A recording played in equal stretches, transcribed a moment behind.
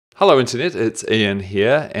Hello Internet, it's Ian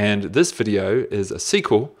here, and this video is a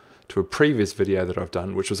sequel to a previous video that I've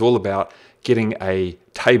done, which was all about getting a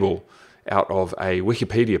table out of a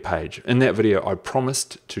Wikipedia page. In that video, I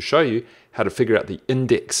promised to show you how to figure out the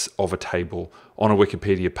index of a table on a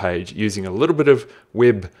Wikipedia page using a little bit of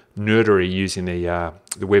web nerdery using the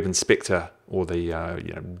web inspector or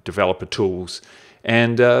the developer tools.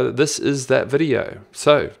 And this is that video.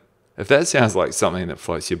 So if that sounds like something that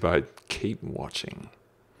floats your boat, keep watching.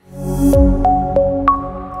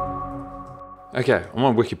 Okay, I'm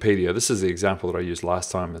on Wikipedia. This is the example that I used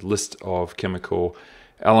last time, a list of chemical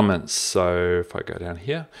elements. So if I go down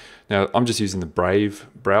here, now I'm just using the Brave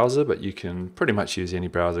browser, but you can pretty much use any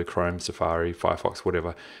browser, Chrome, Safari, Firefox,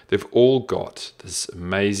 whatever. They've all got this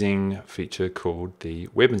amazing feature called the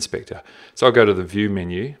Web Inspector. So I'll go to the View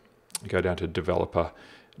menu, go down to Developer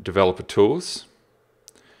Tools,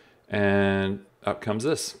 and up comes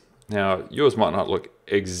this. Now, yours might not look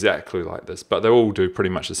exactly like this, but they all do pretty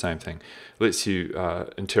much the same thing. It lets you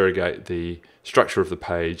interrogate the structure of the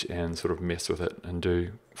page and sort of mess with it and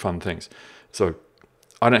do fun things. So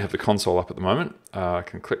I don't have the console up at the moment. I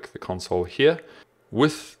can click the console here.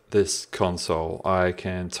 With this console, I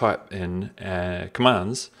can type in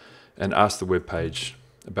commands and ask the web page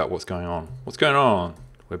about what's going on. What's going on,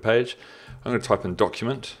 web page? I'm going to type in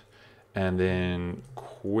document and then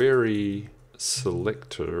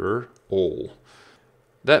querySelectorAll.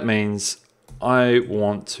 That means I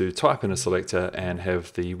want to type in a selector and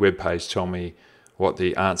have the web page tell me what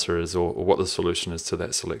the answer is or what the solution is to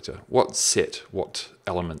that selector. What set, what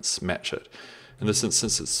elements match it. In this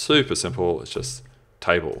instance, it's super simple. It's just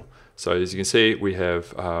table. So as you can see, we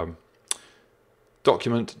have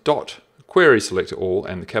document.querySelectorAll,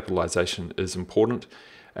 and the capitalization is important.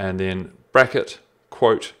 And then bracket,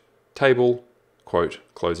 quote, table, quote,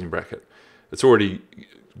 closing bracket. It's already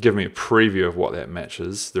given me a preview of what that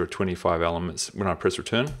matches. There are 25 elements. When I press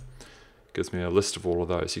return, it gives me a list of all of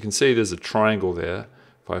those. You can see there's a triangle there.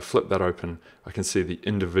 If I flip that open, I can see the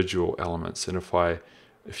individual elements. And if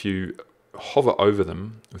you hover over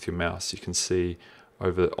them with your mouse, you can see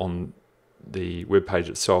over on the web page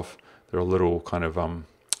itself, there are little kind of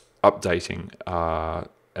updating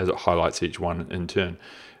as it highlights each one in turn.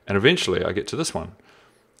 And eventually I get to this one,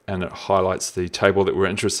 and it highlights the table that we're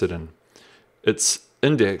interested in. Its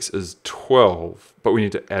index is 12, but we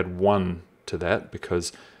need to add 1 to that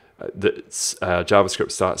because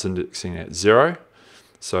JavaScript starts indexing at 0.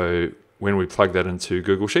 So when we plug that into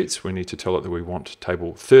Google Sheets, we need to tell it that we want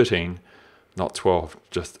table 13, not 12.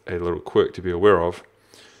 Just a little quirk to be aware of.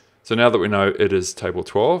 So now that we know it is table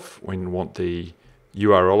 12, we want the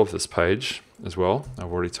URL of this page as well.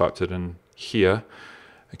 I've already typed it in here.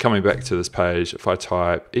 And coming back to this page, if I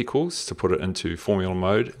type equals to put it into formula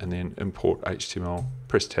mode and then import HTML,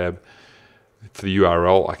 press tab. For the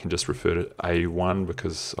URL, I can just refer to A1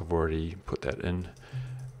 because I've already put that in.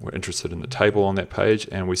 We're interested in the table on that page,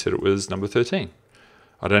 and we said it was number 13.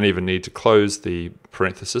 I don't even need to close the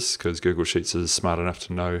parenthesis because Google Sheets is smart enough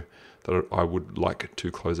to know that I would like to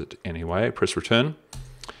close it anyway. Press return,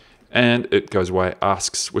 and it goes away,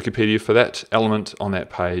 asks Wikipedia for that element on that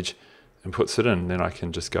page, and puts it in. Then I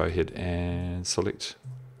can just go ahead and select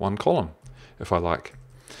one column if I like.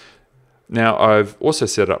 Now I've also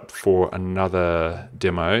set up for another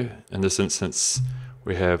demo. In this instance,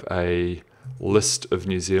 we have a list of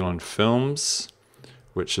New Zealand films,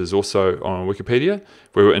 which is also on Wikipedia.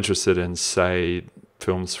 We were interested in, say,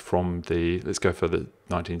 films from let's go for the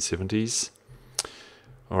 1970s.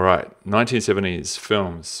 All right, 1970s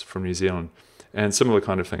films from New Zealand, and similar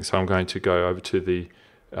kind of thing. So I'm going to go over to the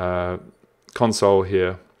console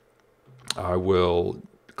here. I will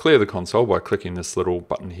clear the console by clicking this little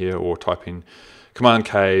button here or typing Command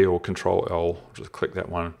K or Control L. Just click that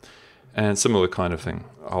one, and similar kind of thing.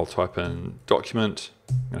 I'll type in document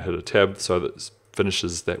and hit a tab so that it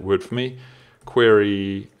finishes that word for me.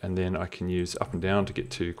 Query, and then I can use up and down to get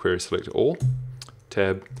to querySelectorAll.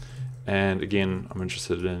 Tab, and again I'm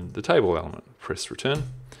interested in the table element. Press return,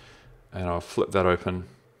 and I'll flip that open.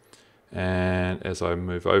 And as I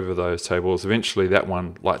move over those tables, eventually that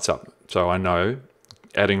one lights up. So I know,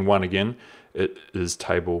 adding 1 again, it is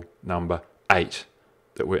table number 8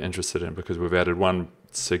 that we're interested in because we've added 1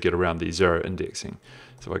 to get around the 0 indexing.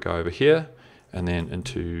 So if I go over here and then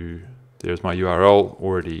there's my URL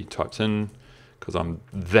already typed in because I'm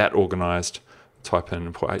that organized. Type in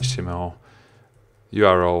import HTML,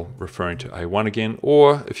 URL referring to A1 again,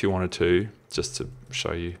 or if you wanted to, just to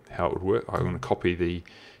show you how it would work, I'm going to copy the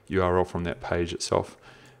URL from that page itself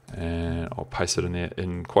and I'll paste it in there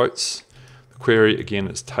in quotes. The query again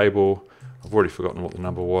is table. I've already forgotten what the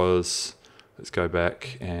number was. Let's go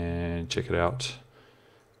back and check it out.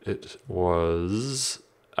 It was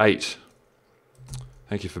 8.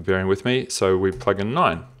 Thank you for bearing with me. So we plug in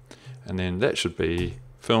 9, and then that should be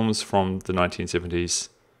films from the 1970s.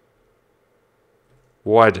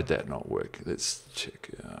 Why did that not work? Let's check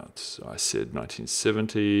out. So I said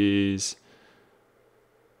 1970s.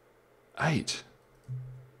 8.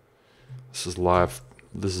 This is live.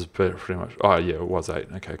 This is pretty much. Oh yeah, it was 8.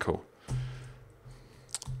 Okay, cool.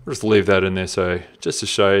 We'll just leave that in there, so just to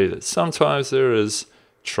show you that sometimes there is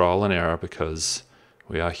trial and error because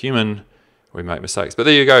we are human, we make mistakes. But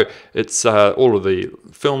there you go. It's all of the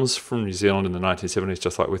films from New Zealand in the 1970s,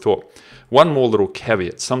 just like we thought. One more little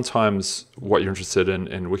caveat. Sometimes what you're interested in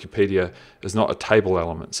Wikipedia is not a table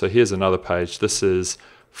element. So here's another page. This is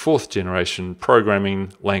 4th generation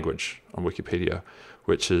programming language on Wikipedia,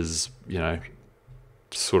 which is, you know,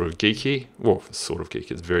 sort of geeky. Well, sort of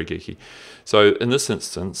geeky, it's very geeky. So in this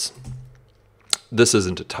instance, this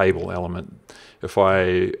isn't a table element. If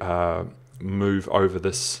I move over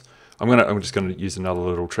this, I'm just going to use another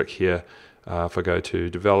little trick here. If I go to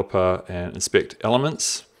developer and inspect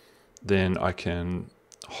elements, then I can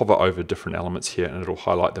hover over different elements here and it'll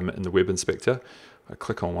highlight them in the web inspector. I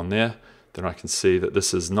click on one there, then I can see that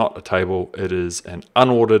this is not a table, it is an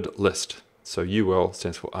unordered list. So UL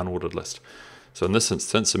stands for unordered list. So in this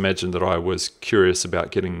instance, imagine that I was curious about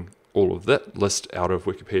getting all of that list out of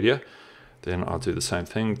Wikipedia. Then I'll do the same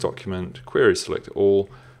thing, document.querySelectorAll,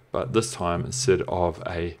 but this time instead of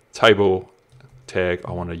a table tag,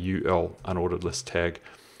 I want a UL unordered list tag.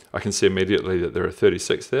 I can see immediately that there are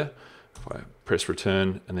 36 there. If I press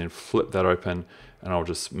return and then flip that open, and I'll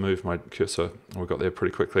just move my cursor, we got there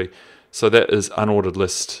pretty quickly. So that is unordered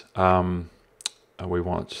list, and we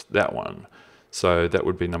want that one. So that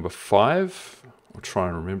would be number 5. I'll try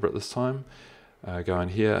and remember it this time. Go in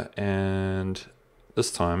here, and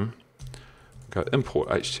this time go import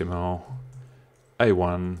HTML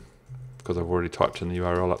A1, because I've already typed in the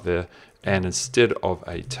URL up there, and instead of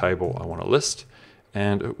a table I want a list,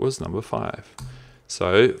 and it was number 5.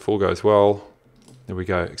 So if all goes well, there we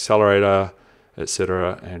go, accelerator,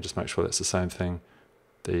 etc., and just make sure that's the same thing.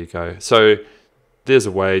 There you go. So there's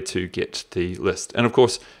a way to get the list, and of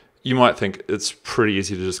course you might think it's pretty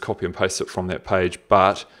easy to just copy and paste it from that page,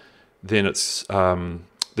 but then it's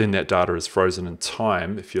then that data is frozen in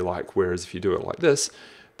time, if you like, whereas if you do it like this,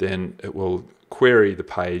 then it will query the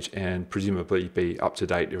page and presumably be up to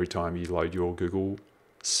date every time you load your Google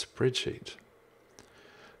spreadsheet.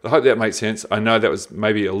 I hope that makes sense. I know that was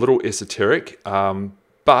maybe a little esoteric,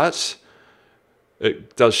 but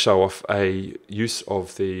it does show off a use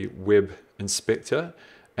of the web inspector,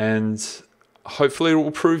 and hopefully it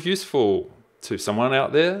will prove useful to someone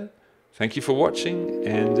out there. Thank you for watching,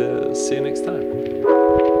 and see you next time.